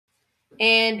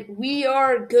And we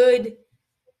are good.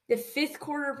 The fifth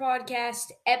quarter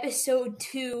podcast, episode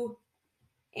 2.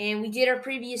 And we did our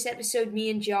previous episode, me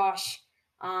and Josh.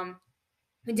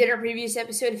 We did our previous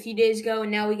episode a few days ago,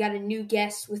 and now we got a new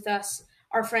guest with us,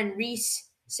 our friend Rees.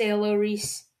 Say hello,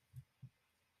 Rees.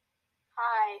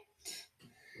 Hi.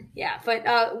 Yeah,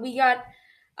 but we got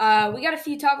a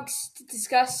few topics to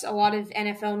discuss. A lot of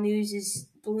NFL news is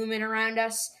blooming around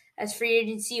us as free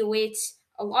agency awaits.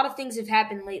 A lot of things have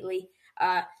happened lately.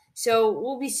 So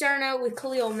we'll be starting out with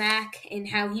Khalil Mack and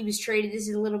how he was traded. This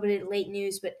is a little bit of late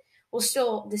news, but we'll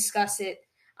still discuss it.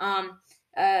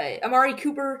 Amari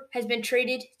Cooper has been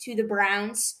traded to the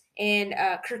Browns, and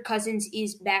Kirk Cousins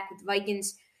is back with the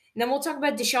Vikings. And then we'll talk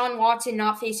about Deshaun Watson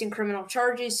not facing criminal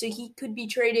charges, so he could be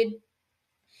traded.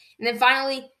 And then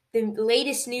finally, the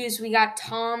latest news, we got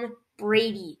Tom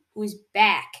Brady, who is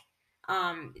back,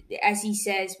 as he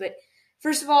says. But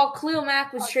first of all, Khalil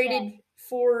Mack was traded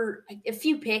for a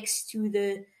few picks to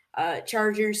the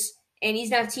Chargers, and he's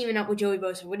now teaming up with Joey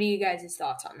Bosa. What are you guys'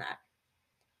 thoughts on that?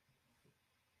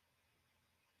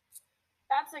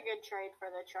 That's a good trade for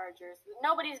the Chargers.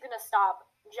 Nobody's going to stop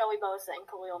Joey Bosa and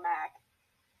Khalil Mack.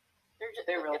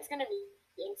 It's going to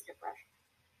be instant rush.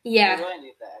 Yeah. They really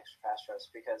need the extra pass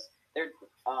rush because their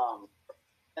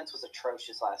defense was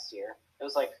atrocious last year. It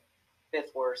was like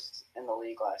 5th worst in the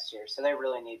league last year, so they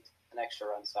really need an extra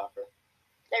run stopper.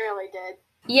 They really did.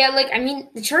 Yeah,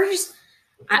 the Chargers,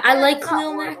 I like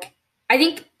Khalil Mack. I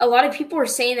think a lot of people are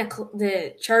saying that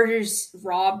the Chargers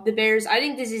robbed the Bears. I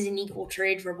think this is an equal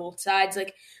trade for both sides.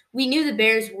 Like, we knew the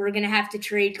Bears were going to have to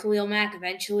trade Khalil Mack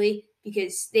eventually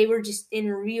because they were just they're in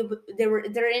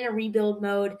a rebuild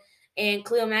mode, and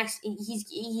Khalil Mack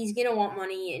he's going to want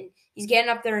money, and he's getting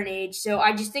up there in age. So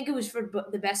I just think it was for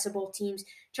the best of both teams.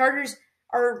 Chargers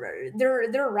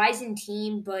they're a rising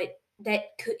team, but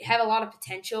that could have a lot of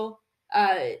potential.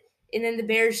 And then the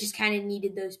Bears just kind of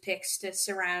needed those picks to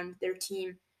surround their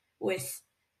team with.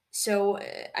 So,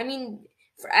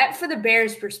 for the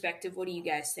Bears' perspective, what do you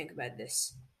guys think about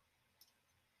this?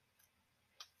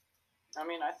 I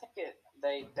mean, I think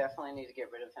they definitely need to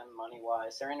get rid of him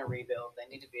money-wise. They're in a rebuild. They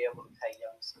need to be able to pay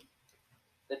young.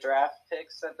 The draft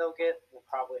picks that they'll get will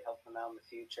probably help them out in the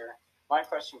future. My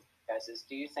question for you guys is,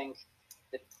 do you think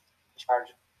the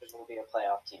Chargers will be a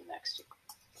playoff team next year?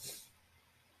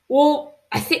 Well,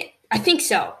 I think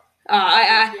so.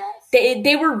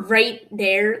 They were right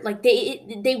there. Like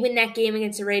they win that game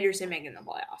against the Raiders and make it in the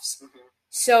playoffs. Mm-hmm.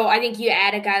 So I think you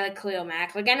add a guy like Khalil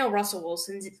Mack. Like, I know Russell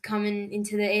Wilson's coming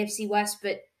into the AFC West,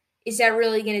 but is that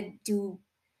really going to do?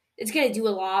 It's going to do a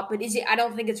lot, but is it? I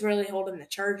don't think it's really holding the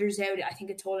Chargers out. I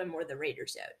think it's holding more the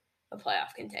Raiders out of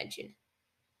playoff contention.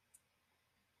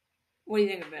 What do you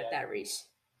think about that, Rees?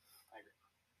 I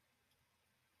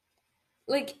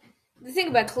agree. Like, the thing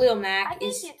about Khalil Mack I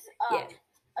think it's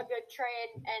a good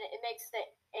trade, and it makes the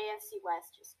AFC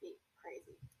West just be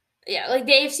crazy. Yeah, like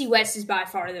the AFC West is by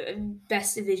far the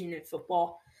best division in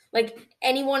football. Like,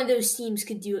 any one of those teams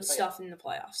could do stuff in the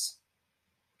playoffs.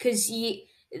 Because the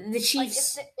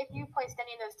Chiefs... Like if you placed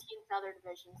any of those teams in other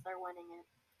divisions, they're winning it.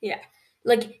 Yeah.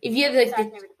 Like, if you have maybe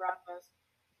the Broncos.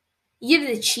 You have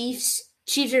the Chiefs.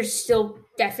 Chiefs are still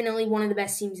definitely one of the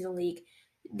best teams in the league.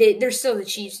 They're still the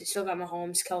Chiefs. They still got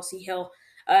Mahomes, Kelsey, Hill.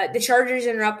 The Chargers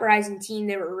are an uprising team.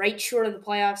 They were right short of the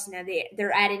playoffs. Now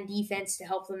they're adding defense to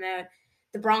help them out.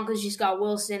 The Broncos just got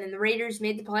Wilson, and the Raiders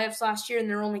made the playoffs last year, and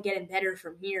they're only getting better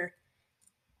from here.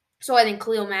 So I think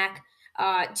Khalil Mack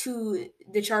to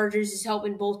the Chargers is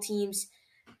helping both teams.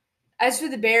 As for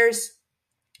the Bears,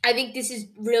 I think this is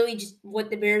really just what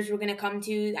the Bears were going to come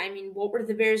to. I mean, what were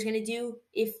the Bears going to do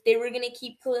if they were going to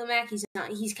keep Khalil Mack? He's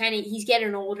not. He's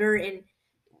getting older, and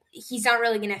he's not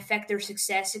really going to affect their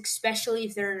success, especially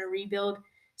if they're in a rebuild.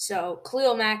 So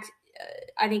Khalil Mack,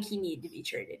 I think he needed to be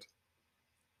traded.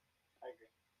 I agree.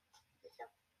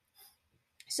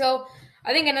 So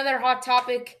I think another hot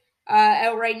topic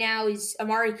out right now is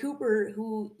Amari Cooper,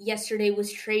 who yesterday was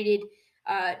traded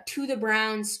to the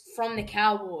Browns from the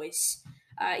Cowboys.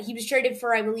 He was traded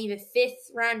for, I believe, a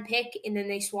 5th-round pick, and then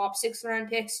they swapped 6th-round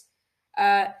picks.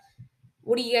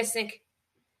 What do you guys think?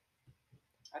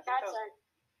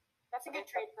 That's a good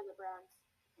trade for the Browns.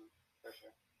 For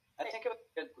sure. I think it was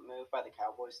a good move by the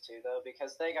Cowboys, too, though,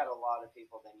 because they got a lot of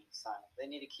people they need to sign. They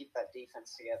need to keep that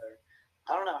defense together.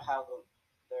 I don't know how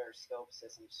their skill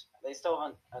positions. They still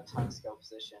have a ton of skill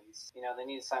positions. You know, they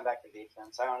need to sign back the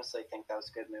defense. I honestly think that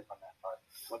was a good move on that part.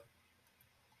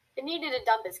 They needed to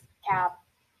dump his cap.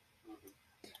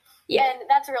 Mm-hmm. Yeah.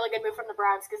 And that's a really good move from the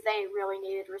Browns because they really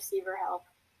needed receiver help.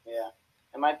 Yeah.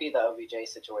 It might be the OBJ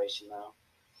situation, though.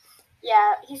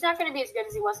 Yeah, he's not going to be as good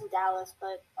as he was in Dallas,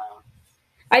 but...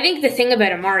 I think the thing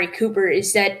about Amari Cooper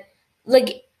is that,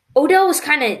 like, Odell was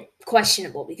kind of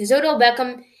questionable because Odell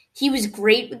Beckham, he was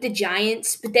great with the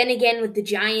Giants, but then again with the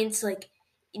Giants, like,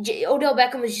 Odell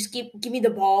Beckham was just give me the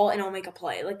ball and I'll make a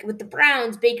play. Like with the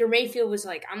Browns, Baker Mayfield was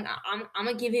like, I'm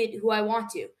gonna give it who I want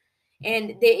to,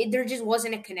 and there just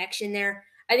wasn't a connection there.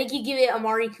 I think you give it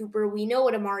Amari Cooper. We know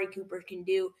what Amari Cooper can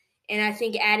do, and I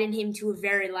think adding him to a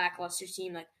very lackluster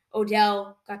team like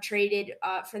Odell got traded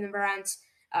from the Browns.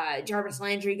 Jarvis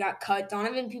Landry got cut.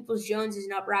 Donovan Peoples-Jones is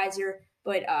an upriser,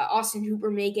 but Austin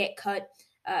Hooper may get cut.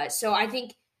 So I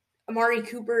think Amari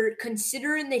Cooper,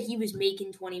 considering that he was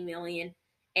making $20 million,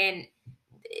 and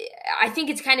I think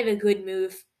it's kind of a good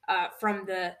move from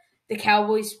the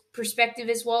Cowboys' perspective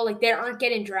as well. Like they aren't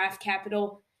getting draft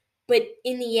capital, but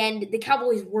in the end, the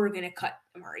Cowboys were going to cut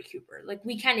Amari Cooper. Like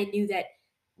we kind of knew that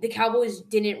the Cowboys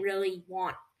didn't really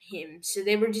want him, so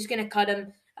they were just going to cut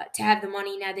him to have the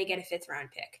money. Now they get a 5th-round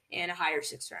pick and a higher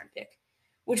 6th-round pick,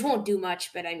 which won't do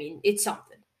much, but I mean it's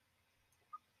something.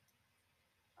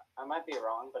 I might be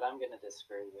wrong, but I'm going to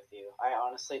disagree with you. I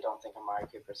honestly don't think Amari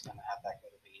Cooper's going to have that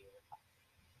good of a year.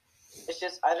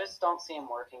 I just don't see him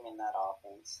working in that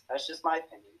offense. That's just my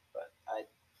opinion, but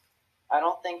I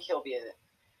don't think he'll be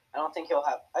I think he'll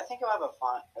have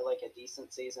a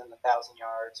decent season, 1,000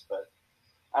 yards, but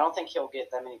I don't think he'll get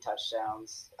that many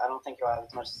touchdowns. I don't think he'll have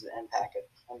as much impact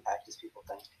as people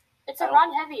think. It's a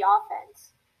run-heavy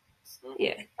offense.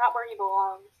 Yeah. Not where he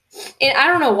belongs. And I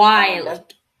don't know why.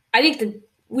 Like, I think the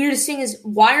weirdest thing is,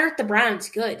 why aren't the Browns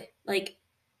good? Like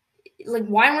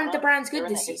why weren't the Browns good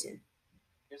this season?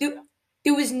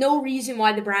 There was no reason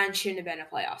why the Browns shouldn't have been a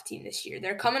playoff team this year.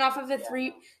 They're coming off of a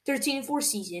 13-4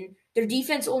 season. Their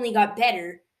defense only got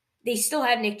better. They still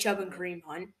have Nick Chubb and Kareem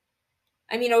Hunt.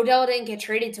 I mean, Odell didn't get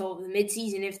traded till the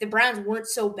midseason. If the Browns weren't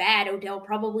so bad, Odell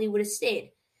probably would have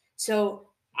stayed. So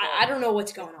I don't know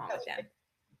what's going on with them.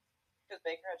 Because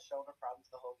Baker had shoulder problems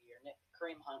the whole year.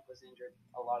 Kareem Hunt was injured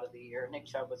a lot of the year. Nick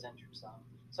Chubb was injured some.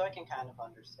 So I can kind of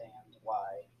understand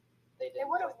why they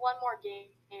would have won more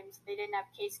games. They didn't have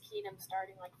Case Keenum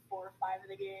starting like 4 or 5 of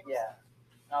the games. Yeah.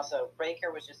 And also,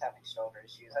 Baker was just having shoulder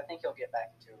issues. I think he'll get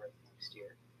back into a rhythm next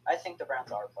year. I think the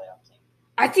Browns are a playoff team.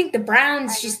 I think the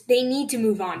Browns they need to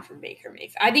move on from Baker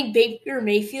Mayfield. I think Baker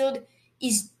Mayfield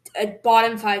is a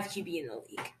bottom 5 QB in the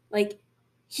league. Like,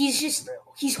 he's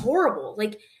horrible.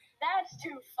 Like, that's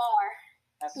too far.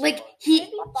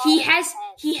 He has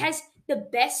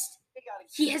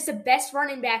the best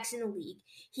running backs in the league.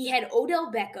 He had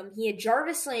Odell Beckham. He had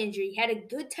Jarvis Landry. He had a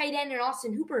good tight end in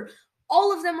Austin Hooper.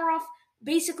 All of them are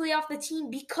basically off the team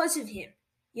because of him.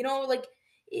 You know, like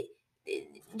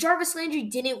Jarvis Landry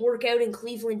didn't work out in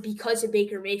Cleveland because of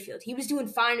Baker Mayfield. He was doing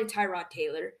fine with Tyrod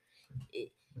Taylor.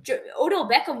 Odell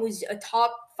Beckham was a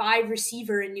top 5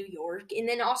 receiver in New York, and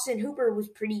then Austin Hooper was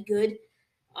pretty good.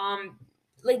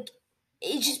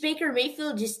 It's just Baker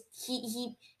Mayfield. Just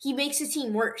he makes the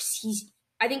team worse.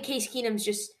 I think Case Keenum's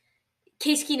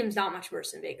not much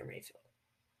worse than Baker Mayfield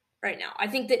right now. I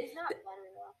think that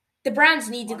the Browns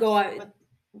need to go out.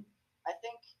 I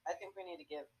think they need to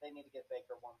give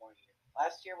Baker one more year.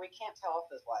 Last year, we can't tell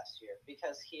off his last year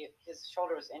because his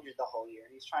shoulder was injured the whole year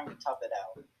and he's trying to tough it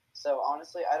out. So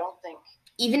honestly, I don't think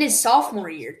even his sophomore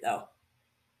year though.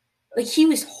 Like he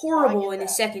was horrible in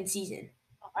his second season.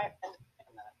 I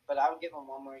understand that, but I would give him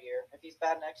one more year. If he's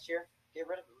bad next year, get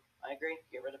rid of him. I agree,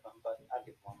 get rid of him, but I'd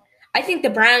give him one more year. I think the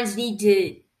Browns need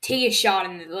to take a shot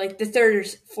in the 3rd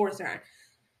or 4th round.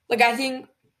 Like I think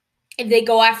if they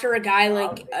go after a guy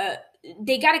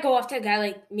they got to go after a guy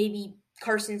like maybe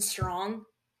Carson Strong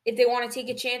if they want to take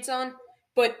a chance on,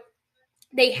 but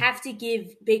they have to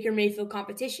give Baker Mayfield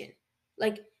competition.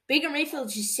 Like Baker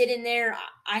Mayfield's just sitting there.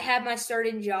 I have my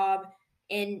starting job,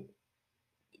 and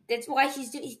that's why he's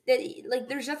doing. Like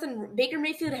there's nothing. Baker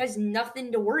Mayfield has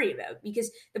nothing to worry about because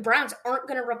the Browns aren't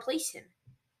going to replace him.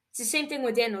 It's the same thing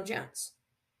with Daniel Jones.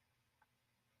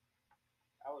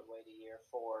 I would wait a year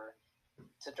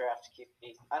to draft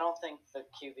QB. I don't think the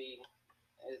QB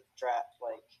draft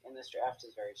in this draft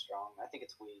is very strong. I think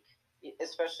it's weak,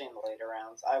 especially in the later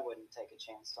rounds. I wouldn't take a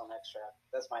chance till next draft.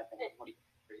 That's my opinion. What do you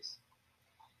think, Rees?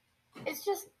 It's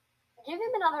just give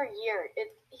him another year.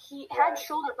 He had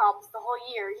shoulder problems the whole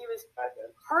year. He was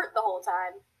hurt the whole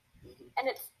time, and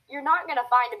you're not going to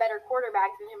find a better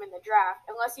quarterback than him in the draft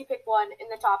unless you pick one in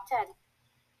the top 10,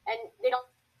 and they don't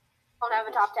have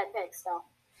a top 10 pick. So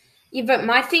yeah, but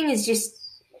my thing is just.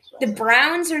 The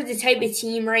Browns are the type of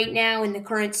team right now in the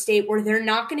current state where they're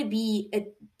not going to be a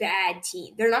bad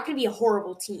team. They're not going to be a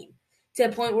horrible team to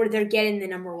the point where they're getting the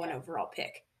number 1 overall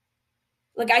pick.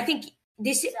 Like, I think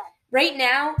right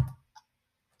now,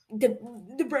 the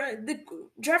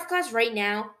draft class right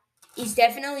now is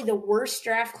definitely the worst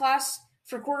draft class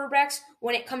for quarterbacks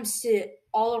when it comes to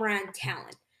all-around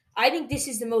talent. I think this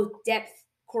is the most depth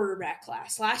quarterback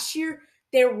class. Last year,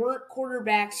 there weren't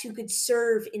quarterbacks who could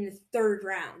serve in the third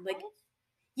round. Like,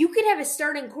 you could have a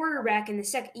starting quarterback in the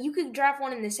second. You could draft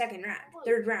one in the second round,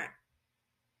 third round.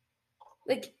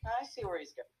 Like, I see where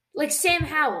he's going. Like Sam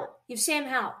Howell. You have Sam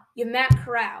Howell. You have Matt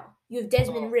Corral. You have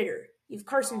Desmond Ritter. You have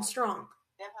Carson Strong.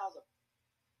 Sam Howell's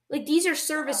Like, these are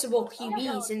serviceable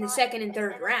QBs in the second and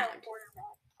third round.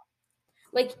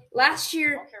 Like last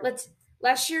year, let's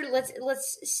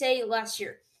say last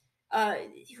year,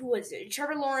 who was it?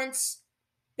 Trevor Lawrence.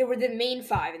 They were the main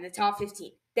five in the top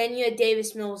 15. Then you had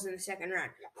Davis Mills in the second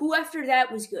round. Who after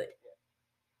that was good?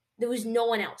 There was no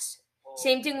one else.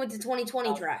 Same thing with the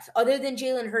 2020 draft. Other than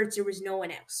Jalen Hurts, there was no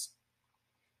one else.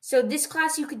 So this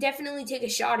class, you could definitely take a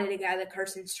shot at a guy like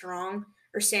Carson Strong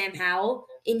or Sam Howell,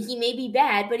 and he may be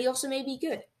bad, but he also may be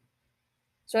good.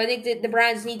 So I think that the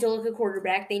Browns need to look at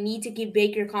quarterback. They need to give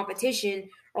Baker competition,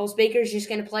 or else Baker's just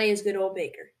going to play as good old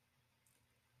Baker.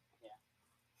 Yeah.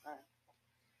 All right.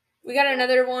 We got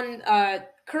another one.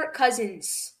 Kirk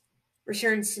Cousins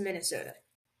returns to Minnesota.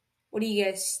 What do you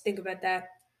guys think about that?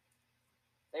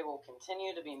 They will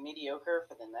continue to be mediocre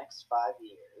for the next 5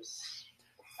 years.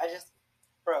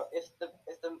 If the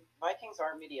Vikings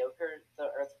aren't mediocre, the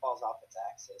earth falls off its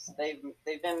axis.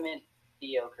 They've been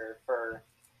mediocre for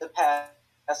the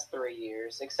past 3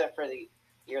 years, except for the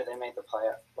year they made the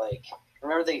playoff. Like,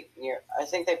 remember the year? I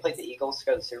think they played the Eagles to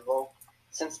go to the Super Bowl.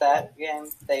 Since that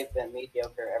game, they've been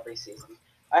mediocre every season.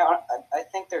 I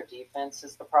think their defense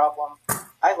is the problem.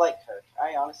 I like Kirk.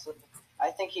 I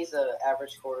think he's an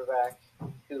average quarterback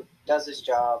who does his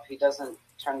job. He doesn't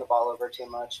turn the ball over too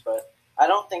much, but I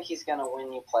don't think he's going to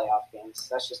win you playoff games.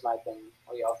 That's just my opinion.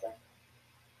 What do y'all think?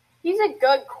 He's a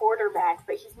good quarterback,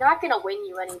 but he's not going to win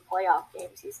you any playoff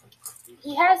games.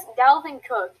 He has Dalvin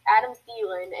Cook, Adam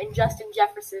Thielen, and Justin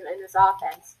Jefferson in his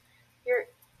offense.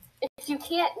 If you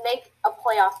can't make a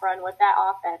playoff run with that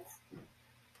offense,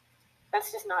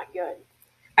 that's just not good.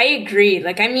 I agree.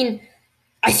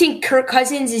 I think Kirk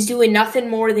Cousins is doing nothing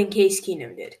more than Case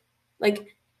Keenum did.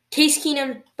 Like, Case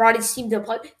Keenum brought his team to the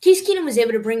playoffs. Case Keenum was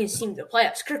able to bring his team to the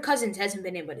playoffs. Kirk Cousins hasn't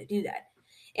been able to do that.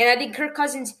 And I think Kirk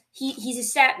Cousins, he's a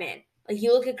stat man. Like,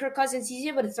 you look at Kirk Cousins, he's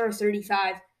able to throw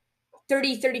 35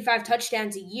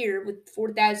 touchdowns a year with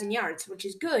 4,000 yards, which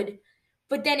is good.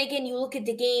 But then again, you look at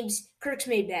the games, Kirk's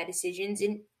made bad decisions,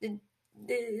 and the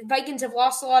Vikings have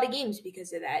lost a lot of games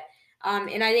because of that.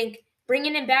 And I think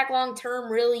bringing him back long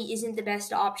term really isn't the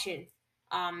best option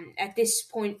at this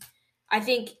point. I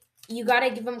think you got to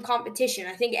give him competition.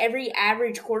 I think every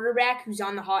average quarterback who's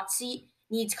on the hot seat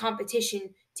needs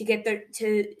competition to get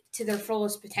to their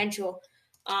fullest potential.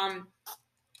 I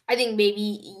think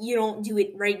maybe you don't do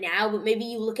it right now, but maybe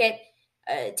you look at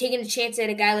taking a chance at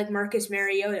a guy like Marcus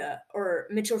Mariota or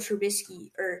Mitchell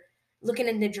Trubisky, or looking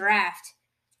in the draft.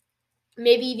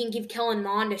 Maybe even give Kellen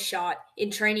Mond a shot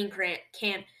in training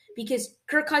camp, because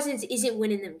Kirk Cousins isn't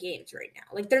winning them games right now.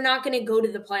 Like, they're not going to go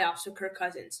to the playoffs with Kirk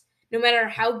Cousins, no matter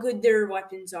how good their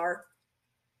weapons are.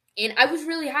 And I was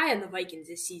really high on the Vikings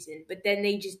this season, but then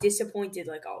they just disappointed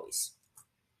like always.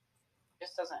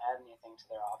 Just doesn't add anything to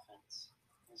their offense.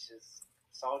 It's just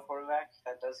a solid quarterback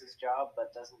that does his job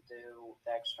but doesn't do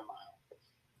the extra mile.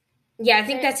 Yeah, I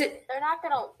think that's it. They're not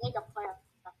going to make a playoff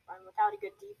run without a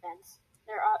good defense.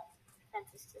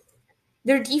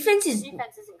 Their defense isn't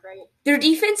great. Their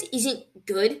defense isn't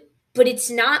good, but it's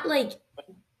not like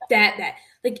that bad.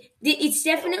 Like, it's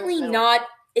definitely not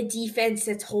a defense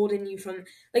that's holding you from,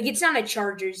 like, it's not a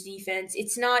Chargers defense.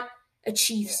 It's not a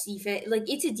Chiefs defense. Like,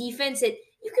 it's a defense that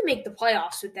you can make the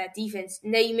playoffs with that defense.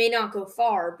 Now, you may not go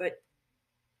far, but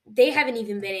they haven't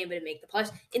even been able to make the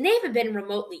playoffs, and they haven't been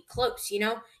remotely close.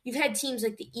 You've had teams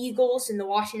like the Eagles and the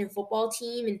Washington football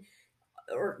team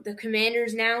or the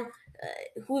Commanders now,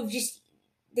 who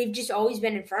they've just always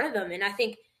been in front of them. And I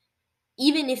think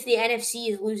even if the NFC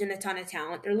is losing a ton of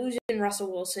talent, they're losing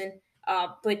Russell Wilson,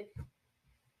 but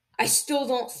I still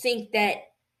don't think that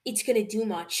it's going to do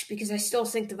much, because I still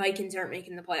think the Vikings aren't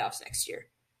making the playoffs next year.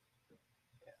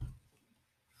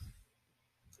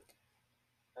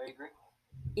 I agree.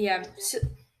 Yeah, so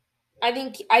I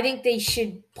think they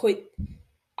should put.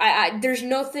 There's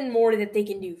nothing more that they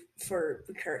can do for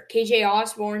Kirk. KJ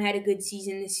Osborne had a good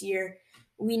season this year.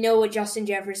 We know what Justin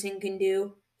Jefferson can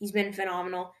do. He's been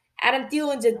phenomenal. Adam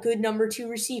Thielen's a good number 2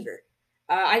 receiver.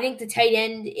 I think the tight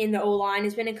end in the O-line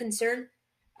has been a concern.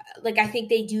 I think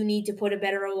they do need to put a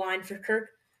better O-line for Kirk.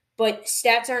 But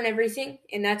stats aren't everything,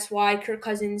 and that's why Kirk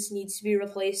Cousins needs to be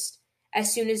replaced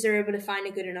as soon as they're able to find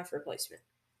a good enough replacement.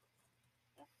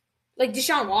 Like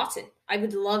Deshaun Watson. I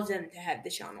would love them to have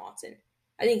Deshaun Watson.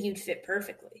 I think he'd fit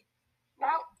perfectly.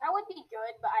 That would be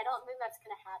good, but I don't think that's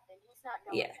going to happen. He's not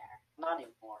going there. Not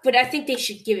anymore. But I think they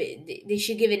should give it. They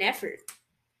should give an effort.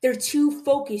 They're too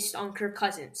focused on Kirk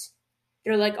Cousins.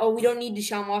 They're like, oh, we don't need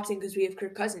Deshaun Watson because we have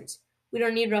Kirk Cousins. We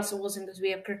don't need Russell Wilson because we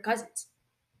have Kirk Cousins.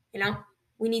 You know,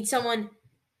 we need someone.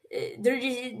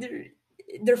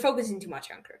 They're focusing too much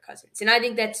on Kirk Cousins, and I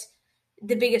think that's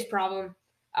the biggest problem.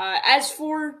 As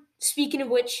for speaking of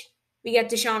which, we got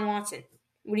Deshaun Watson.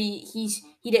 He's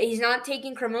not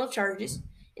taking criminal charges,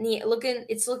 and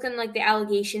it's looking like the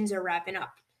allegations are wrapping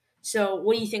up. So,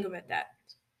 what do you think about that?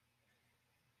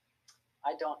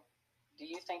 I don't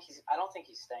think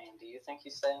he's staying. Do you think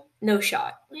he's staying? No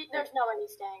shot. There's no way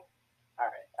he's staying. All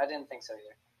right. I didn't think so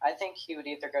either. I think he would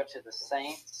either go to the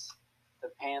Saints, the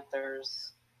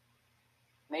Panthers,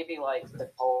 maybe like the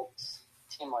Colts,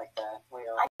 team like that.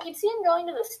 I could see him going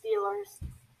to the Steelers.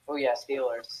 Oh, yeah,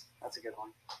 Steelers. That's a good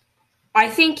one. I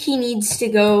think he needs to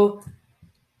go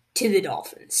to the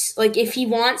Dolphins. Like, if he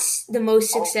wants the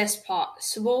most success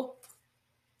possible,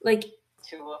 like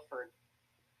Tua for...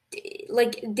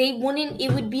 Like, they wouldn't...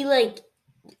 It would be like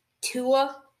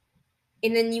Tua,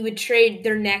 and then you would trade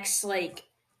their next,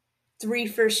 3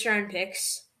 first-round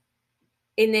picks,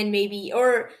 and then maybe...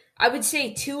 Or I would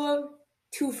say Tua,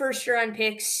 2 first-round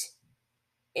picks,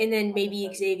 and then maybe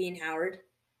Xavier Howard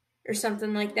or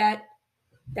something like that.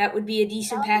 That would be a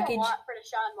decent package. A lot for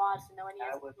Deshaun Watson, though, when he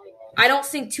hasn't played. I don't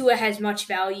think Tua has much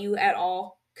value at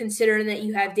all, considering that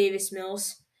you have Davis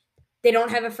Mills. They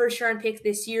don't have a first-round pick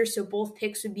this year, so both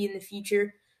picks would be in the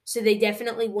future. So they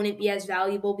definitely wouldn't be as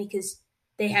valuable because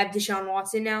they have Deshaun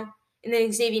Watson now. And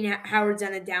then Xavier Howard's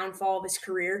on a downfall of his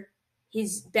career.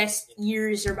 His best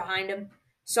years are behind him.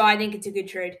 So I think it's a good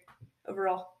trade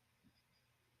overall.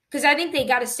 Because I think they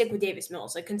got to stick with Davis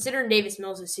Mills. Like, considering Davis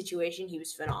Mills' situation, he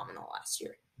was phenomenal last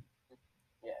year.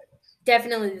 Yeah,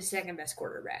 definitely the second best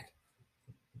quarterback.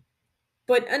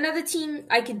 But another team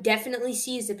I could definitely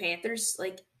see is the Panthers.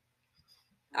 Like,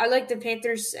 I like the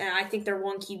Panthers, and I think they're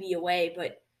 1 QB away,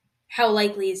 but how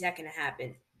likely is that going to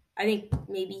happen? I think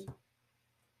maybe.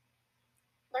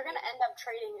 They're going to end up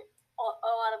trading a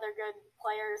lot of their good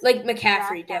players. Like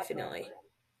McCaffrey, definitely.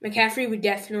 McCaffrey would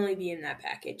definitely be in that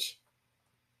package.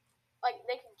 Like,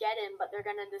 they could get him, but they're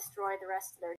going to destroy the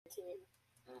rest of their team.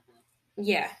 Mm-hmm.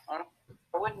 Yeah.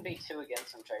 I wouldn't be too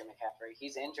against him trading McCaffrey.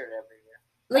 He's injured every year.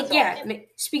 Like, yeah,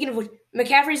 speaking of which,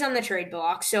 McCaffrey's on the trade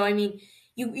block, so, I mean,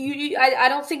 I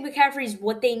don't think McCaffrey's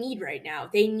what they need right now.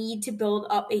 They need to build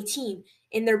up a team,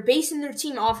 and they're basing their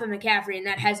team off of McCaffrey, and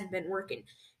that hasn't been working.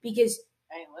 Because...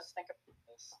 Hey, let's think about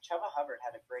this. Chuba Hubbard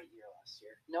had a great year last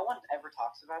year. No one ever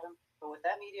talks about him, but with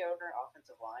that mediocre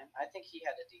offensive line, I think he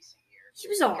had a decent year. He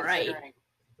was all right.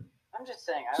 I'm just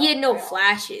saying. He had no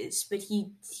flashes, but he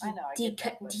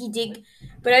did.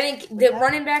 But I think the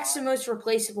running back's the most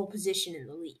replaceable position in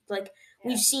the league. Like,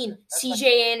 we've seen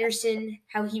C.J. Anderson,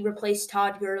 how he replaced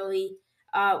Todd Gurley.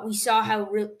 We saw how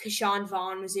Keyshawn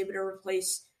Vaughn was able to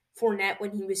replace Fournette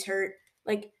when he was hurt.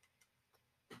 Like,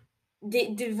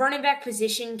 the running back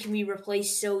position can be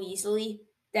replaced so easily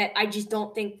that I just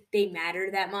don't think they matter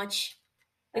that much.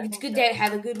 Like, it's good to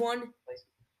have a good one.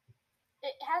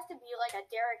 It has to be like a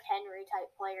Derrick Henry type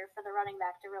player for the running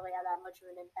back to really have that much of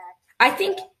an impact. I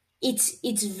think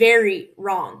it's very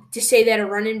wrong to say that a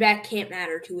running back can't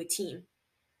matter to a team.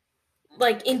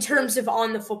 Like, in terms of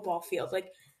on the football field.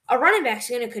 Like, a running back's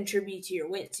going to contribute to your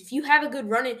wins. If you have a good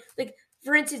running... Like,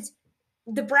 for instance,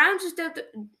 the Browns without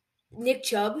Nick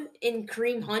Chubb and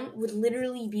Kareem Hunt would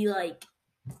literally be like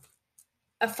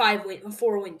a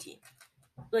 4-win team.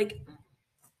 Like,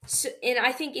 so, and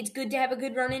I think it's good to have a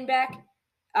good running back.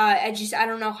 I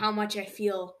don't know how much I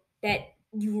feel that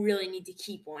you really need to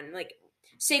keep one. Like,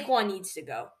 Saquon needs to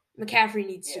go. McCaffrey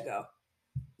needs to go.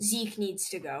 Zeke needs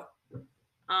to go.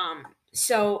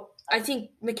 So I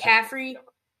think McCaffrey,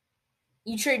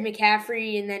 you trade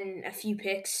McCaffrey and then a few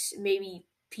picks, maybe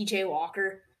PJ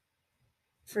Walker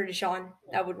for Deshaun.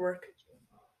 That would work.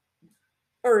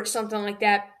 Or something like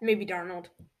that. Maybe Darnold.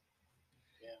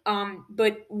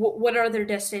 But what other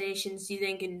destinations do you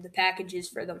think in the packages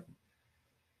for them?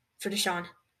 For Deshaun?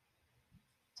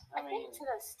 I think to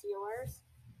the Steelers.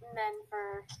 And then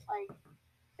for,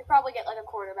 they probably get, a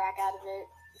quarterback out of it.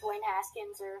 Dwayne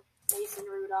Haskins or Mason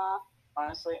Rudolph.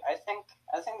 Honestly, I think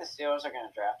the Steelers are going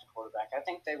to draft a quarterback. I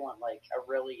think they want, a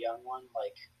really young one,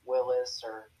 like Willis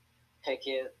or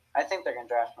Pickett. I think they're going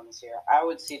to draft one this year. I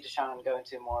would see Deshaun going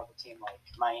to more of a team like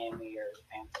Miami or the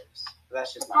Panthers.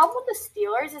 That's just the problem with the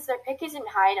Steelers is their pick isn't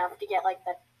high enough to get,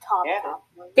 the top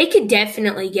one. They could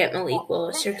definitely get Malik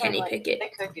Willis or Kenny Pickett.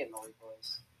 They could get Malik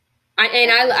Willis.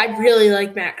 I really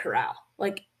like Matt Corral.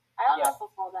 Like, I don't know if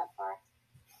we'll fall that far.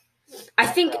 I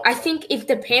think if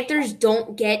the Panthers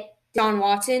don't get Deshaun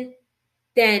Watson,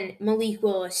 then Malik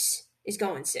Willis is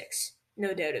going 6.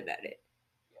 No doubt about it.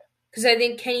 Because I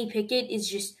think Kenny Pickett is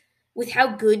just with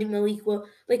how good Malik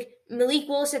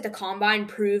Willis at the combine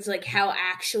proved like how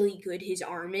actually good his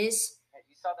arm is.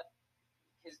 You saw that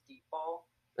his deep ball.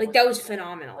 Like that was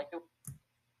phenomenal.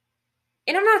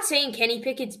 And I'm not saying Kenny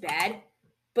Pickett's bad,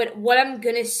 but what I'm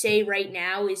gonna say right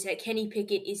now is that Kenny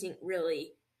Pickett isn't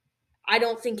really. I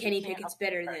don't think Kenny Pickett's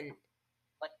better than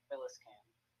like Willis can.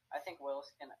 I think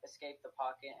Willis can escape the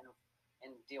pocket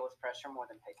and deal with pressure more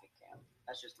than Pickett can.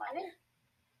 That's just my opinion.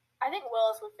 I think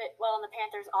Willis would fit well in the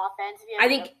Panthers' offense. If he I had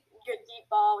think a good deep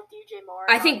ball with DJ Moore.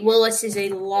 I think Willis is a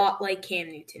lot like Cam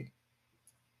Newton.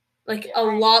 A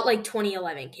lot like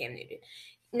 2011 Cam Newton.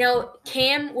 Now,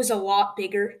 Cam was a lot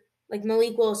bigger. Like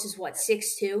Malik Willis is what,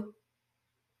 6'2"?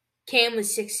 Cam was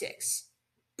 6'6".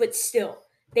 But still,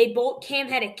 Cam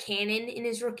had a cannon in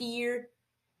his rookie year.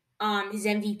 His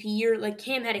MVP year. Like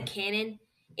Cam had a cannon,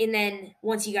 and then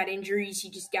once he got injuries, he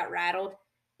just got rattled.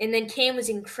 And then Cam was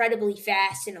incredibly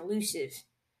fast and elusive,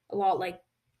 a lot like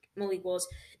Malik Willis.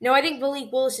 No, I think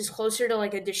Malik Willis is closer to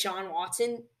like a Deshaun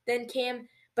Watson than Cam,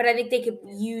 but I think they could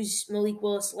use Malik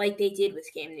Willis like they did with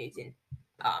Cam Newton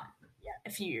a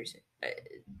few years,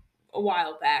 a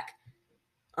while back.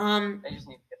 They just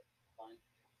need to get fun.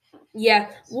 Yeah,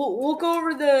 we'll go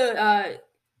over the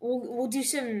we'll do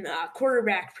some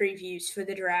quarterback previews for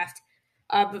the draft.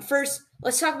 But first,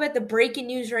 let's talk about the breaking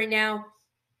news right now.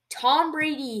 Tom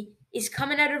Brady is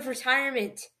coming out of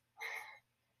retirement.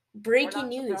 Breaking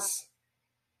news.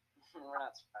 We're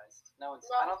not surprised. I don't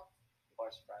think people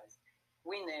are surprised.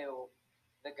 We knew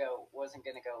the GOAT wasn't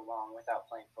going to go long without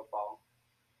playing football.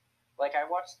 Like, I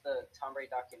watched the Tom Brady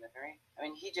documentary. I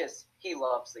mean, he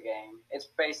loves the game. It's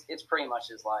pretty much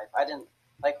his life.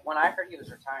 When I heard he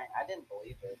was retiring, I didn't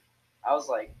believe it. I was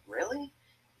like, really?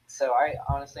 So I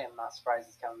honestly am not surprised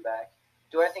he's coming back.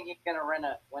 Do I think he's going to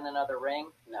win another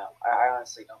ring? No, I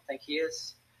honestly don't think he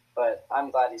is. But I'm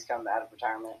glad he's coming out of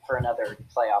retirement for another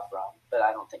playoff run. But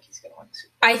I don't think he's going to win the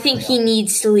Super Bowl. I think he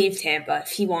needs to leave Tampa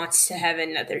if he wants to have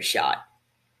another shot.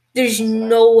 There's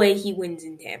no way he wins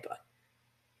in Tampa.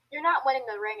 You're not winning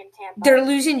the ring in Tampa. They're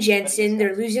losing Jensen.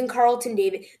 They're losing Carlton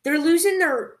Davis. They're losing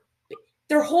their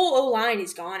whole O-line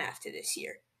is gone after this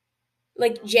year.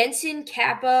 Like Jensen,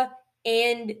 Kappa,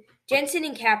 and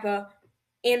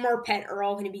Marpet are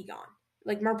all going to be gone.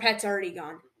 Like Marpet's already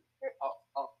gone.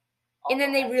 And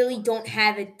then they really don't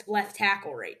have a left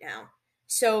tackle right now.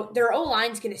 So their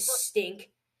O-line's going to stink.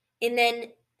 And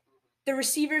then the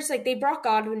receivers, like they brought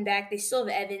Godwin back. They still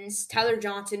have Evans. Tyler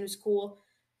Johnson was cool.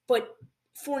 But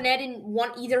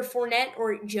either Fournette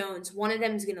or Jones, one of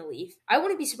them is going to leave. I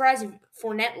wouldn't be surprised if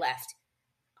Fournette left.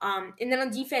 And then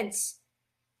on defense,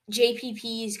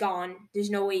 JPP is gone. There's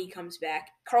no way he comes back.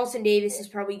 Carlton Davis is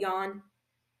probably gone.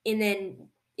 And then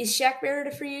is Shaq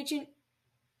Barrett a free agent?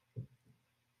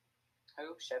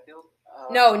 Who? Sheffield?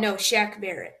 No, Shaq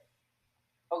Barrett.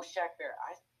 Oh, Shaq Barrett.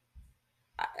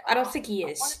 I don't think he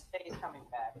is. I want to say he's coming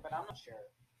back, but I'm not sure.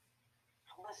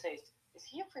 I want to say, is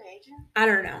he a free agent? I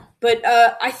don't know. But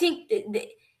I think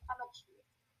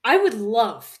I would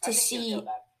love to see.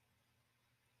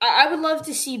 I would love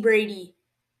to see Brady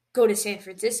go to San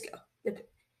Francisco.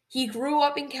 He grew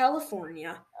up in California.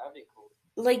 That would be cool.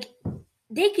 Like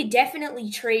they could definitely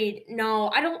trade. No,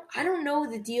 I don't know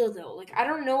the deal though. Like I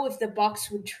don't know if the Bucs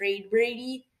would trade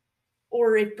Brady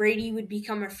or if Brady would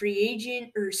become a free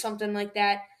agent or something like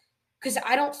that. Because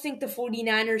I don't think the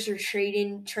 49ers are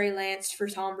trading Trey Lance for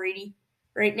Tom Brady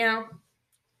right now.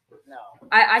 No.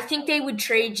 I think they would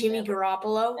trade Jimmy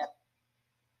Garoppolo.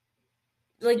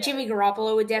 Jimmy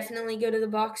Garoppolo would definitely go to the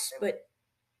Bucs, but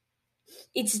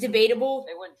it's debatable.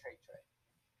 They wouldn't trade Trey.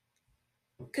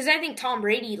 Because I think Tom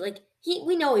Brady,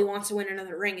 we know he wants to win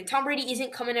another ring, and Tom Brady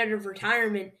isn't coming out of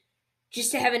retirement just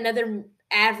to have another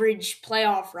average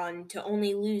playoff run to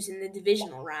only lose in the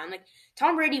divisional round. Like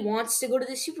Tom Brady wants to go to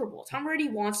the Super Bowl. Tom Brady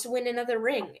wants to win another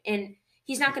ring, and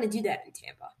he's not going to do that in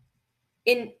Tampa.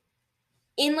 In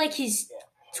his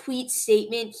tweet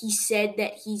statement, he said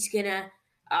that he's gonna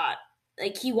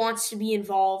he wants to be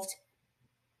involved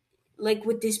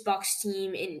with this Bucs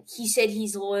team, and he said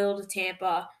he's loyal to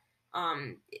Tampa.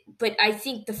 But I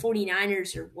think the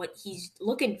 49ers are what he's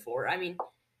looking for. I mean,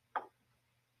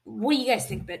 what do you guys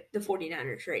think about the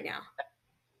 49ers right now? I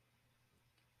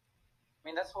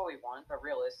mean, that's what we want, but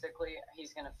realistically,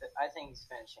 he's going to I think he's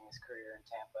finishing his career in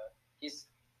Tampa. He's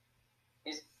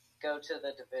go to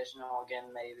the divisional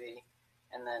again maybe,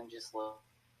 and then just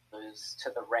lose to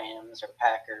the Rams or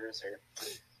Packers or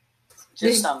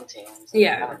Just some teams.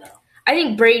 Yeah. I don't know. I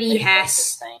think Brady It's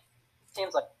has. Like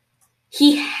seems like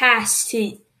he has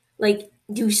to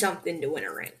do something to win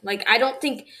a ring. I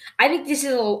think this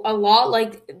is a lot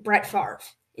like Brett Favre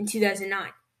in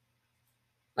 2009.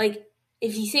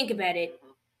 If you think about it,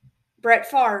 Brett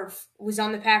Favre was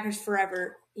on the Packers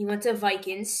forever. He went to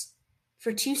Vikings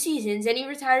for 2 seasons, and he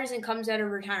retires and comes out of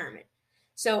retirement.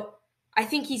 So I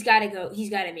think he's got to go. He's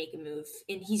got to make a move,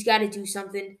 and he's got to do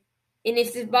something. And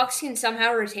if the Bucs can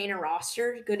somehow retain a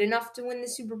roster good enough to win the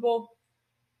Super Bowl,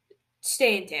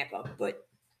 stay in Tampa. But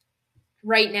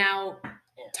right now,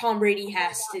 Tom Brady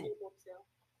has to.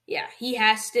 Yeah, he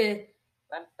has to.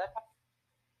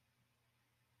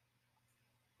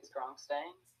 Is Gronk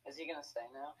staying? Is he gonna stay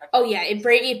now? Oh yeah, if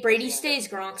Brady stays,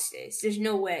 Gronk stays. There's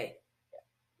no way.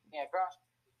 Yeah,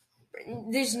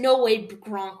 Gronk. There's no way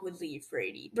Gronk would leave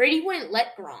Brady. Brady wouldn't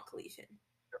let Gronk leave him.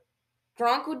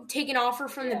 Gronk would take an offer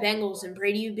from the Bengals, and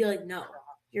Brady would be like, "No,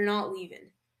 you're not leaving.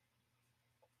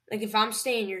 Like if I'm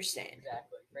staying, you're staying."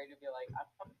 Exactly. Brady would be like,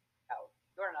 "I'm out.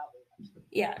 You're not leaving."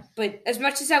 Yeah, but as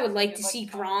much as I would like to see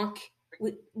Gronk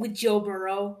with Joe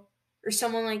Burrow or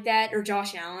someone like that, or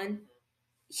Josh Allen,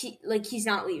 he's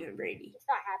not leaving Brady. It's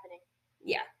not happening.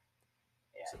 Yeah.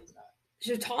 Yeah, he's not.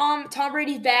 So Tom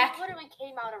Brady's back. He literally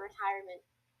came out of retirement.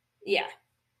 Yeah.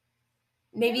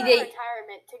 Maybe retirement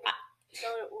to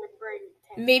go with Brady.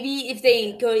 Maybe if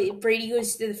Brady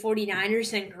goes to the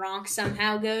 49ers and Gronk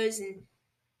somehow goes, and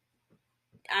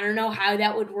I don't know how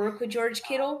that would work with George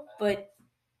Kittle, but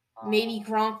maybe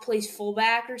Gronk plays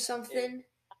fullback or something.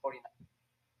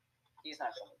 He's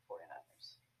not going to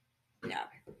the 49ers.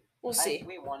 No. We'll see.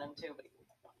 We want him to, but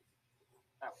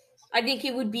I think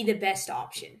it would be the best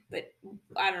option, but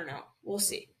I don't know. We'll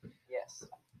see. Yes.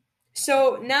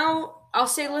 So now I'll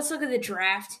say let's look at the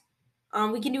draft.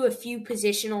 We can do a few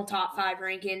positional top 5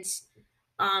 rankings.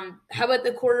 How about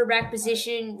the quarterback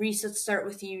position? Reese, let's start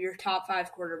with you. Your top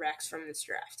 5 quarterbacks from this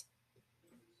draft.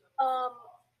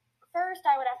 First,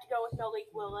 I would have to go with Malik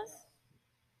Willis.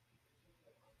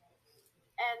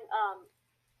 And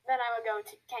then I would go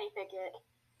to Kenny Pickett.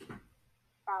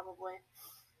 Probably.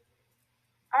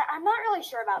 I'm not really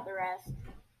sure about the rest.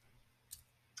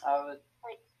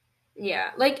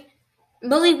 Yeah,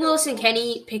 Malik Willis and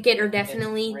Kenny Pickett are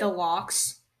definitely the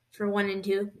locks for 1 and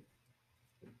 2.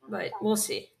 But we'll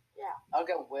see. Yeah. I'll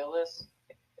go Willis,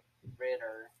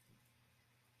 Ritter.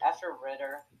 After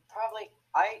Ritter, probably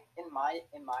in my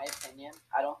opinion,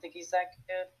 I don't think he's that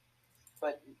good.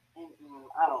 But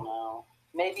I don't know.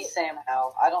 Maybe Sam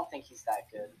Howell. I don't think he's that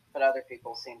good, but other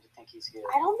people seem to think he's good.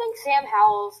 I don't think Sam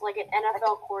Howell's like an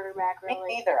NFL quarterback, really.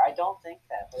 Me neither. I don't think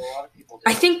that, but a lot of people do.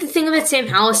 I think the thing about Sam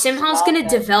Howell is Sam Howell's going to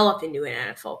develop into an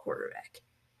NFL quarterback.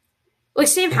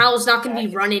 Sam Howell's not going to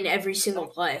be running every single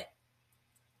play.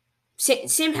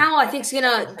 Sam Howell, I think, is going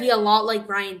to be a lot like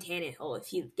Ryan Tannehill if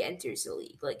he enters the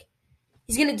league.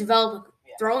 He's going to develop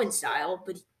a throwing style,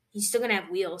 but he's still going to have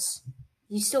wheels.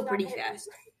 He's still pretty fast.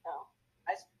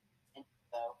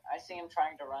 I see him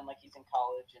trying to run like he's in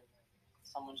college, and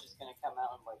someone's just going to come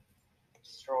out and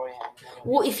destroy him.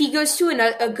 Well, if he goes to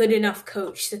a good enough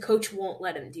coach, the coach won't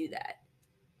let him do that.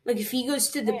 If he goes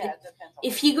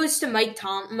to Mike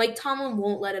Tomlin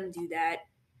won't let him do that.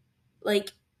 I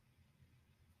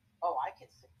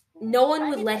could see. No one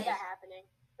would let him. That happening.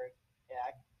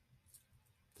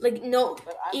 Yeah. No.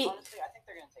 But honestly, I think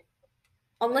they're going to take.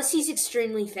 Unless he's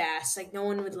extremely fast, no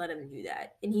one would let him do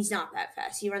that. And he's not that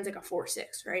fast. He runs a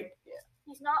 4.6, right? Yeah.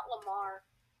 He's not Lamar.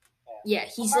 Yeah,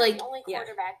 he's Lamar's the only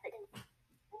quarterback that can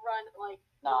run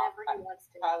whenever he wants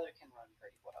to. Tyler can run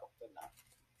pretty well, but not.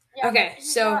 Yeah, okay,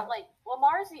 so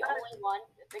Lamar's the only one.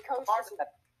 The coach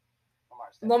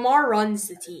Lamar runs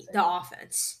the team, the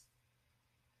offense.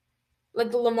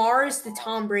 Lamar is the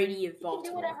Tom Brady of Baltimore. He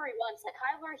can do whatever he wants.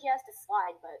 Kyler, he has to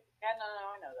slide, but I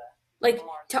know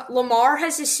that. Lamar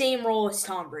has the same role as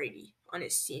Tom Brady on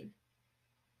his team.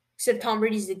 Except Tom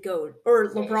Brady's the GOAT.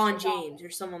 Or LeBron James or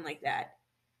someone like that.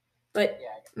 But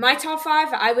my top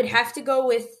 5, I would go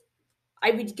with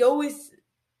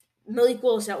Malik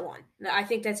Willis at 1. I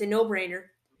think that's a no-brainer.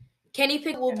 Kenny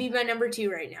Pickett will be my number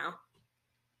 2 right now.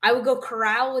 I would go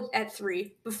Corral at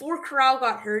 3. Before Corral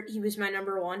got hurt, he was my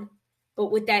number 1.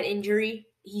 But with that injury,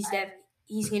 he's going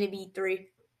to be 3.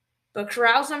 But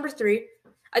Corral's number 3.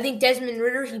 I think Desmond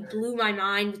Ridder, he blew my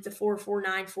mind with the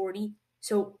 4.49 40.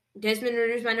 So Desmond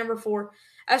Ridder's my number 4.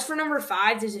 As for number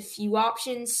 5, there's a few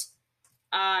options.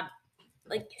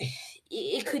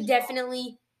 It could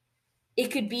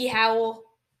be Howell.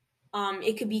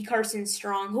 It could be Carson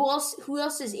Strong. Who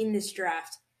else is in this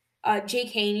draft?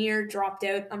 Jake Haynier dropped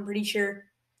out, I'm pretty sure.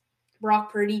 Brock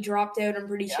Purdy dropped out, I'm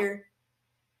pretty sure.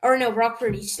 Or no, Brock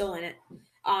Purdy's still in it.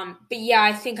 But yeah,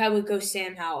 I think I would go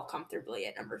Sam Howell comfortably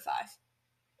at number 5.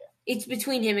 It's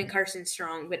between him and Carson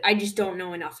Strong, but I just don't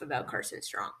know enough about Carson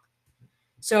Strong.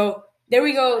 So there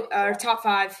we go. Our top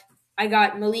 5. I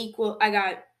got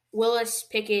Willis,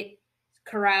 Pickett,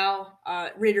 Corral,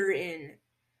 Ritter, and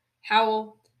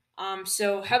Howell.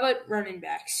 So how about running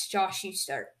backs? Josh, you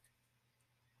start.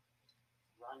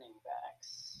 Running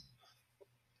backs.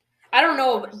 I don't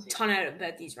know a ton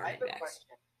about these running I have a backs. question.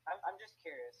 I'm just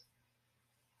curious.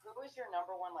 Who is your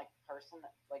number one person,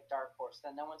 dark horse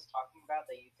that no one's talking about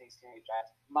that you think is going to be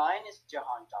drafted? Mine is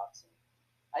Jahan Dotson.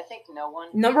 I think no one.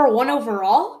 Number 1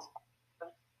 overall?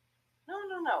 No.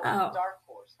 Oh. Dark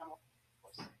horse. Number 1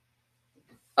 horse.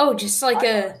 Oh, just like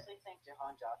I honestly think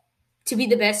Jahan Dotson to be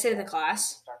the best out of the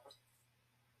class.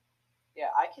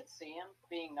 Yeah, I could see him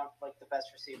being the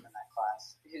best receiver in that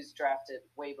class, who's drafted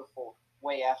way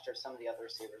after some of the other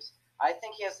receivers. I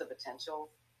think he has the potential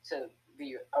to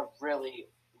be a really,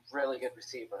 really good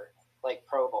receiver, like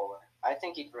Pro Bowler. I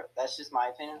think that's just my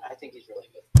opinion. I think he's really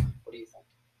good. What do you think?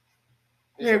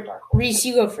 Here, Rees,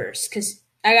 you go first, because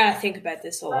I gotta think about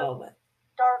this a little bit.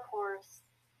 Dark horse.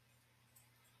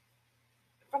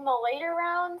 From the later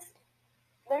rounds,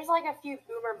 there's a few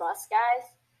boomer bust guys.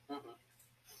 Mm-hmm.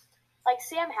 Like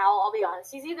Sam Howell, I'll be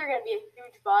honest, he's either going to be a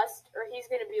huge bust or he's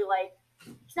going to be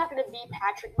he's not going to be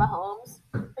Patrick Mahomes,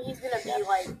 but he's going to be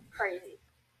crazy.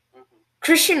 Mm-hmm.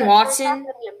 Christian Watson. There's not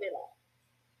going to be a middle.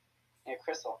 Yeah,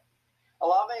 Crystal. A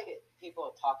lot of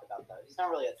people talk about that. He's not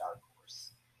really a dark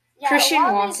horse. Yeah, Christian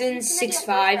Watson,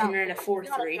 6'5", and ran a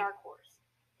 4.3. Yeah,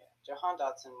 Jahan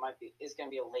Dotson is going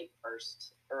to be a late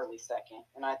first, early second,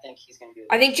 and I think he's going to be.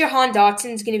 I think Jahan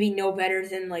Dotson's going to be no better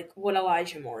than what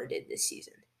Elijah Moore did this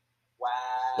season.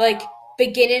 Wow.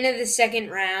 Beginning of the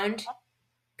second round,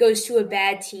 goes to a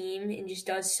bad team and just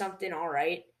does something all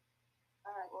right.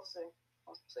 All right, we'll see.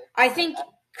 I think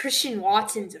Christian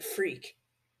Watson's a freak.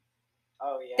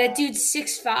 Oh, yeah. That dude's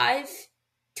 6'5",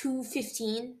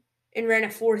 215, and ran a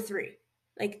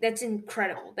 4.3. That's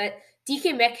incredible. That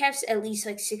DK Metcalf's at least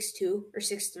 6'2" or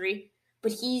 6'3",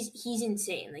 but he's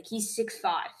insane. He's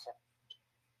 6'5".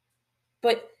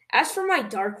 But as for my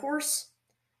dark horse,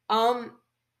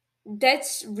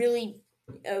 that's really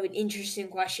an interesting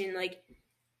question.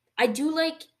 I do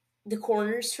like the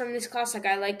corners from this class.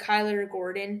 I like Kyler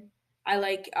Gordon. I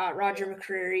like Roger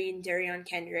McCreary and Darion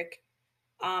Kendrick.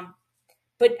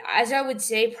 But as I would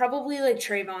say, probably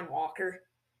Trayvon Walker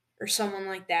or someone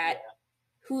like that,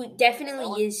 who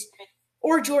definitely is,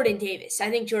 or Jordan Davis. I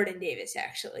think Jordan Davis,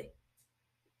 actually.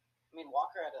 I mean,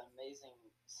 Walker had an amazing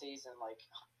season,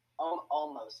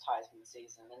 almost Heisman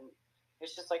season, and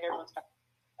it's just everyone's kind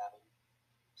of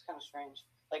it's kind of strange.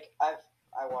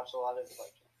 I watched a lot of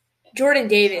Jordan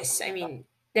Davis. I mean,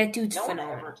 that dude's phenomenal.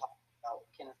 No one ever talks about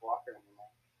Kenneth Walker anymore.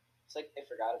 It's they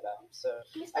forgot about him. So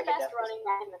he's the best running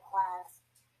back in the class.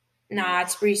 Nah,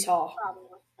 it's Breece Hall.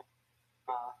 Probably.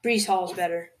 Breece Hall's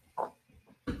better.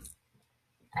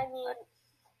 I mean,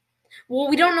 well,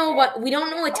 we don't know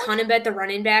a ton about the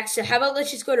running backs. So how about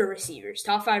let's just go to receivers,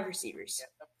 top 5 receivers.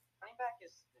 Yeah, running back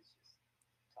is just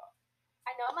tough.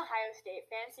 I know I'm a Ohio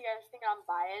State fan, so you guys think I'm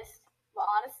biased.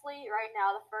 But honestly, right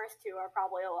now the first 2 are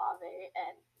probably Olave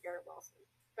and Garrett Wilson.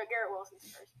 But Garrett Wilson's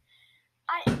first.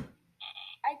 I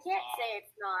can't say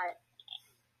it's not.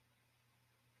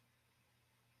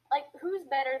 Who's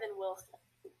better than Wilson?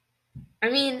 I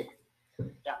mean,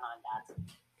 Jahan Dotson.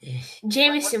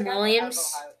 Jamison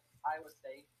Williams Iowa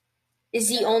State is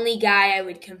the only guy I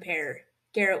would compare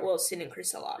Garrett Wilson and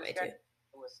Chris Olave to.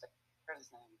 What's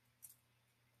his name?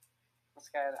 What's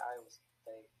the guy at Iowa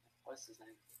State? What's his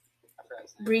name? I forgot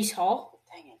his name. Breece Hall.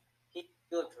 Dang it. He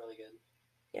looked really good.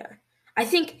 Yeah. I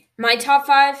think my top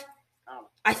 5,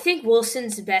 I think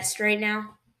Wilson's the best right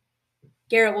now.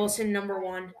 Garrett Wilson, number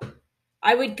 1.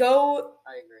 I agree.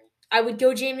 I would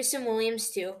go Jamison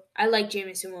Williams too. I like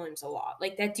Jamison Williams a lot.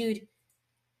 That dude,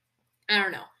 I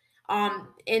don't know.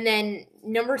 And then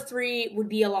number 3 would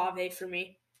be Olave for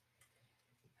me.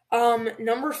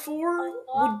 Number 4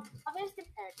 would.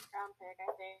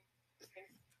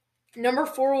 Number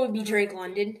 4 would be Drake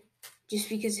London, just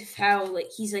because of how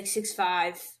he's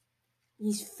 6'5",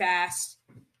 he's fast.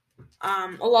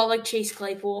 A lot like Chase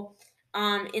Claypool.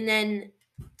 And then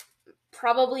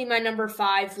probably my number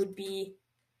 5 would be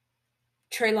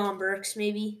Treylon Burks,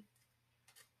 maybe.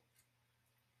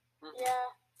 Yeah.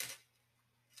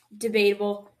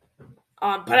 Debatable.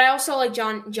 But I also like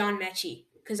John Mechie,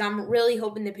 because I'm really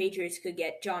hoping the Patriots could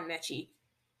get John Mechie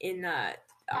in I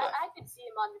could see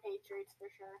him on the Patriots for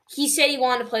sure. He said he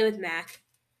wanted to play with Mack.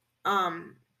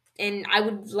 And I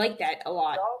would like that a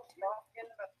lot. Y'all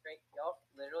forgetting about Drake. Y'all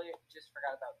literally just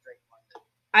forgot about Drake London.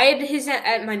 I had his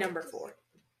at my number 4.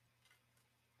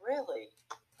 Really?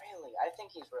 I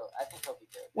think he'll be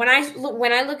good. When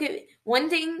I look at one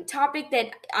topic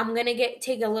that I'm gonna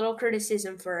take a little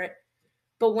criticism for it,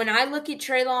 but when I look at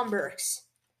Treylon Burks,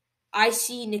 I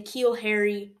see N'Keal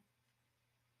Harry's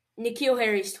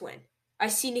twin. I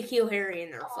see N'Keal Harry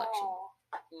in the reflection.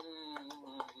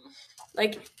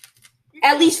 Like,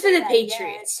 at least for the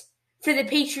Patriots. For the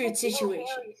Patriots situation.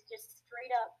 Harry's just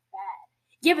straight up bad.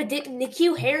 Yeah, but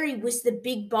N'Keal Harry was the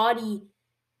big body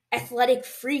athletic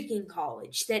freak in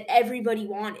college that everybody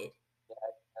wanted.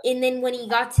 And then when he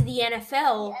got to the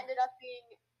NFL, he ended up being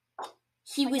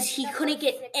he couldn't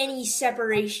get any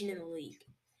separation in the league.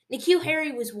 N'Keal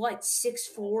Harry was what,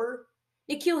 6'4"?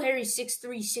 N'Keal Harry's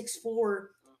 6'3", 6'4",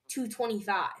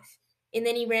 225. And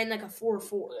then he ran like a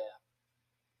 4.4. Yeah.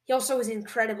 He also was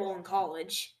incredible in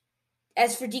college.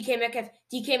 As for DK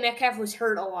Metcalf was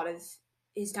hurt a lot of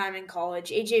his time in college.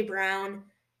 AJ Brown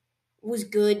was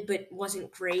good but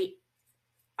wasn't great.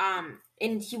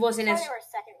 And he wasn't as... They were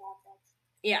second offense.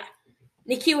 Yeah.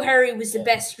 N'Keal Harry was the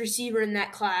best receiver in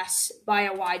that class by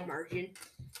a wide margin.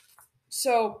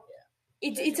 So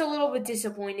it's a little bit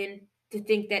disappointing to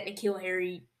think that N'Keal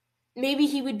Harry, maybe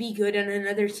he would be good on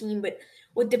another team, but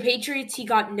with the Patriots, he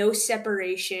got no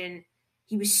separation.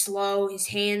 He was slow. His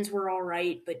hands were all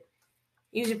right, but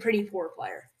he was a pretty poor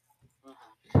player.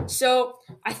 So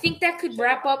I think that could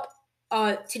wrap up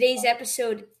today's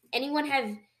episode.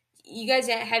 You guys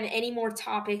have any more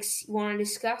topics you want to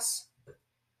discuss?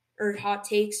 Or hot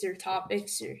takes or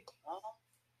topics? Or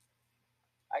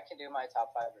I can do my top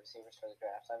 5 receivers for the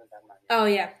draft. I haven't done mine yet. Oh,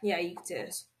 yeah, you can do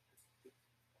this.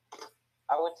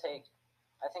 I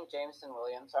think Jameson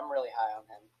Williams. I'm really high on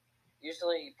him.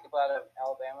 Usually people out of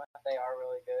Alabama, they are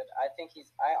really good. I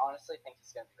honestly think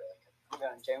he's going to be really good. I'm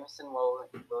going Jameson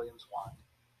Williams 1.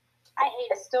 I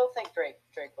still think Drake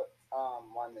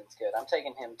London's good. I'm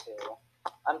taking him 2.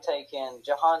 I'm taking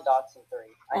Jahan Dotson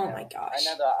 3. Oh my gosh. I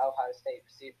know the Ohio State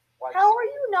receiver. How are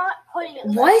you not putting it?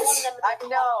 What? I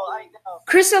know.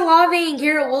 Chris Olave and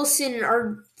Garrett Wilson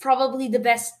are probably the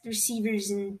best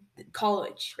receivers in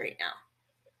college right now.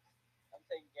 I'm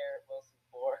taking Garrett Wilson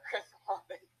 4, Chris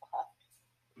Olave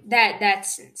 5.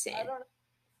 That's insane. I don't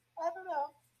know.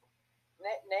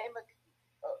 Name a.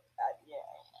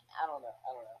 I don't know.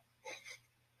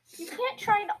 You can't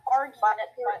try and argue Fine.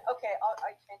 that. Okay,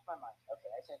 I changed my mind.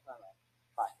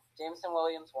 Fine. Jameson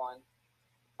Williams 1.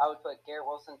 I would put Garrett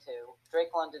Wilson 2,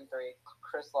 Drake London 3,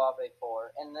 Chris Olave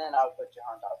 4, and then I would put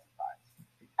Jahan Dotson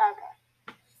 5. Okay.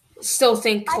 Still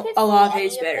think Olave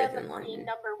is better than London.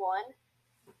 Number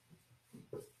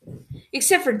 1.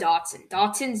 Except for Dotson.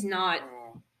 Dotson's not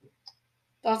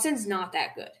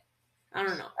that good. I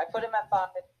don't know. I put him at 5.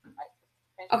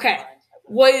 Okay.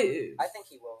 What? I think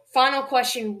he will. Final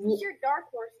question. He's your dark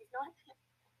horse. He's not.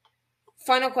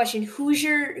 Final question. Who's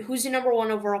the number 1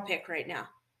 overall pick right now?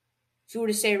 If you were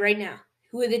to say right now,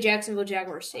 who are the Jacksonville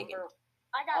Jaguars taking?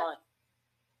 I got it.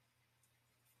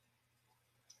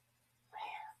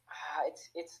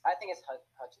 I think it's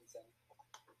Hutchinson.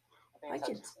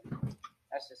 Hutchinson.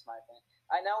 That's just my opinion.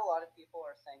 I know a lot of people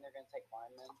are saying they're going to take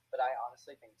linemen, but I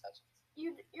honestly think it's Hutchinson.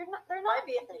 They're not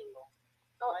thinking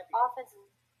offensive.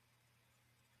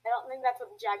 I don't think that's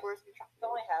what the Jaguars are trying. It's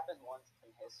only happened once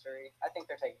in history. I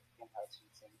think they're taking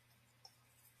Hutchinson.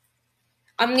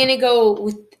 I'm going to go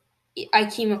with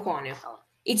Ikem Ekwonu.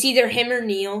 It's either him or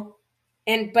Neal,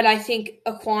 but I think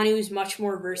Ekwonu is much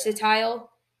more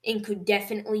versatile and could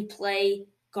definitely play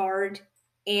guard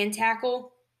and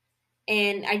tackle,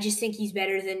 and I just think he's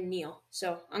better than Neal.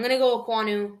 So I'm going to go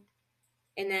Ekwonu,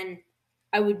 and then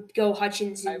I would go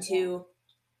Hutchinson 2,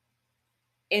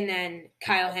 and then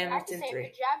Kyle Hamilton 3.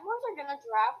 If the Jaguars are going to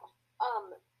draft,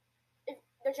 if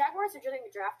the Jaguars are going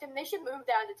to draft him, they should move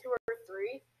down to 2 or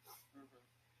 3.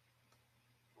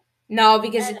 No,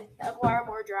 because and acquire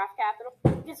more draft capital.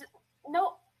 Because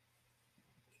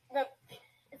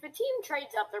if a team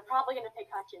trades up, they're probably going to pick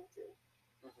Hutchinson.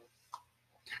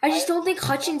 I just don't think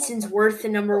Hutchinson's worth the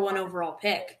number 1 overall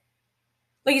pick.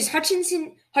 Like, is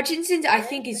Hutchinson I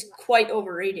think is quite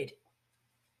overrated.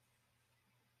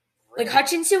 Like,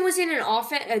 Hutchinson was in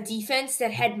a defense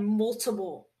that had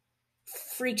multiple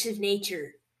freaks of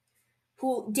nature.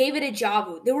 David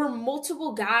Ajabu. There were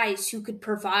multiple guys who could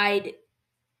provide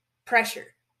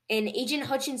pressure. And Agent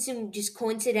Hutchinson just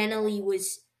coincidentally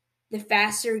was the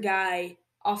faster guy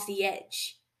off the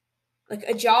edge. Like,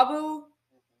 Ajabu,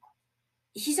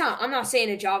 I'm not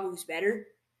saying Ajabu's better,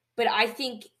 but I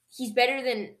think he's better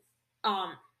than,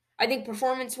 I think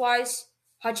performance-wise,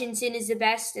 Hutchinson is the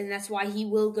best, and that's why he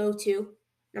will go to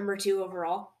number 2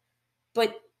 overall.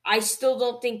 But I still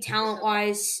don't think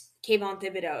talent-wise, Kayvon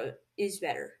Thibodeau is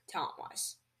better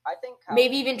talent-wise. I think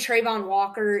maybe even Trayvon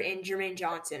Walker and Jermaine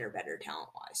Johnson are better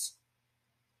talent-wise.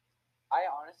 I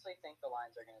honestly think the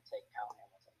Lions are going to take Kyle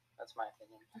Hamilton. That's my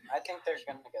opinion. I think they're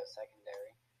going to go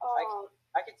secondary.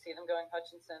 I could see them going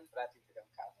Hutchinson, but I think they're going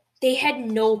Kyle Hamilton. They had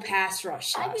no pass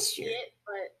rush I could last see year. it,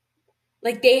 but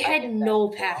Like, they had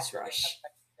no pass rush.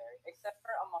 Except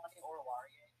for Amani or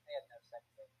Laurier, they had no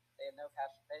secondary. They had no pass.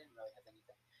 They didn't really have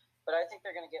anything. But I think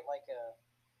they're going to get like a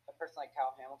person like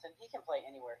Kyle Hamilton. He can play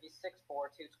anywhere. He's 6'4",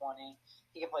 220.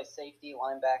 He can play safety,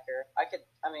 linebacker.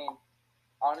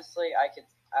 Honestly,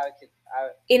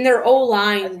 In their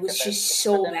O-line was just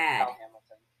so bad.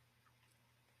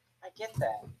 I get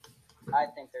that. I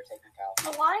think they're taking Kyle.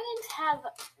 The Lions have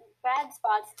bad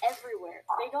spots everywhere.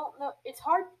 They don't know. It's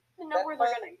hard to know where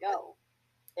they're going to go.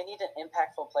 They need an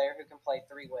impactful player who can play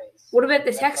three ways. What about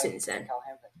the Texans then? Kyle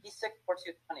Hamilton. He's 6'4",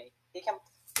 220. He could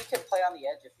play on the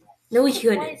edge if he wants. No, he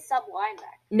couldn't. Play sub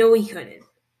linebacker. No, he couldn't.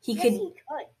 He could.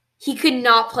 He could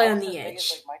not play on the Like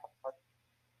edge. Michael Parsons.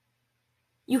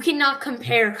 You cannot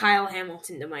compare Kyle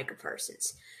Hamilton to Micah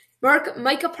Parsons.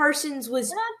 Micah Parsons was.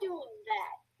 We're not doing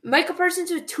that. Micah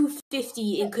Parsons was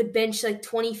 250 and could bench like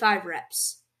 25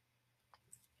 reps.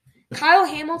 Kyle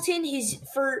Hamilton, his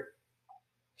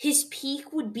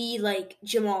peak would be like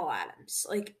Jamal Adams,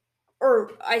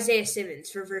 or Isaiah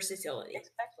Simmons for versatility.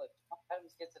 Exactly.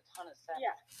 Adams gets a ton of sacks.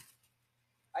 Yeah.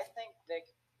 I think they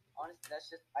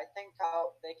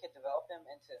could develop him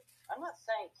into. I'm not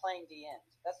saying playing the end.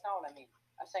 That's not what I mean.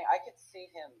 I'm saying I could see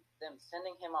them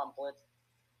sending him on blitz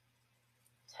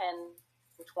 10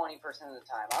 to 20% of the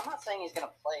time. I'm not saying he's going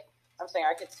to play. I'm saying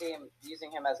I could see him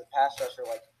using him as a pass rusher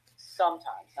like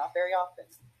sometimes, not very often.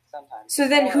 Sometimes. So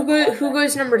then, who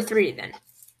goes number 3 then?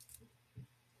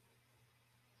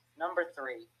 Number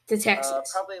 3. The Texans.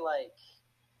 Probably like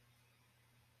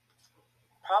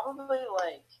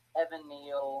Evan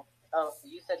Neal. Oh,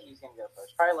 you said he was going to go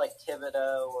first. Probably like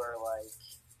Thibodeau or like,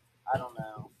 I don't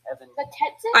know, Evan.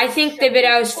 I think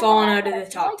Thibodeau's fallen out of the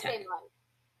top 10.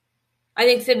 I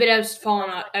think Thibodeau's fallen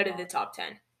out of the top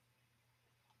 10.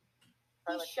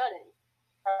 He shouldn't.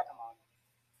 Come on.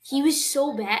 He was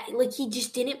so bad. Like, he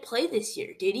just didn't play this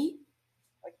year, did he?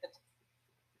 Like, the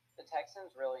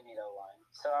Texans really need O-line.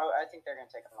 So I think they're going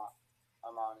to take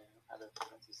Amanu out of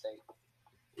NC State.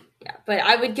 Yeah, but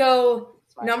I would go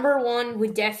number 1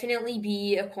 would definitely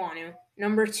be Aquanu.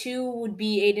 Number 2 would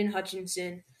be Aiden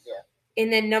Hutchinson. Yeah.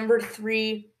 And then number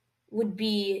 3 would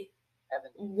be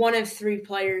Evan. One of 3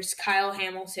 players, Kyle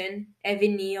Hamilton,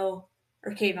 Evan Neal,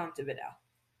 or Kayvon Thibodeau.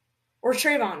 Or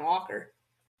Trayvon Walker.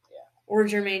 Yeah. Or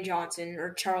Jermaine Johnson,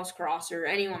 or Charles Cross, or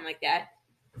anyone like that.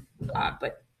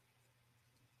 But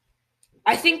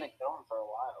I think... going for a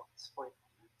while.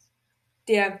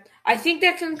 Yeah, I think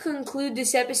that can conclude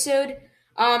this episode.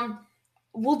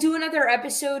 We'll do another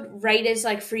episode right as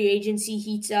like free agency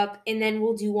heats up, and then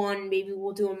we'll do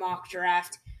a mock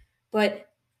draft. But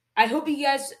I hope you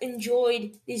guys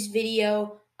enjoyed this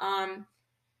video.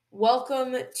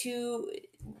 Welcome to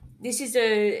this is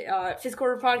the fifth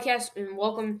quarter podcast, and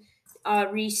welcome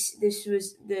Rees. This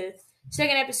was the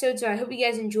second episode, so I hope you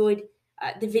guys enjoyed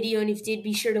the video, and if you did,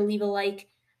 be sure to leave a like.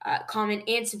 Comment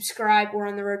and subscribe. We're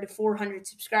on the road to 400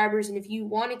 subscribers, and if you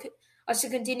want us to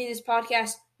continue this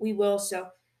podcast, we will. So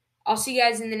I'll see you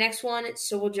guys in the next one.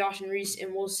 So will Josh and Reese,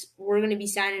 and we're going to be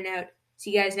signing out.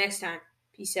 See you guys next time.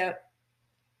 Peace out.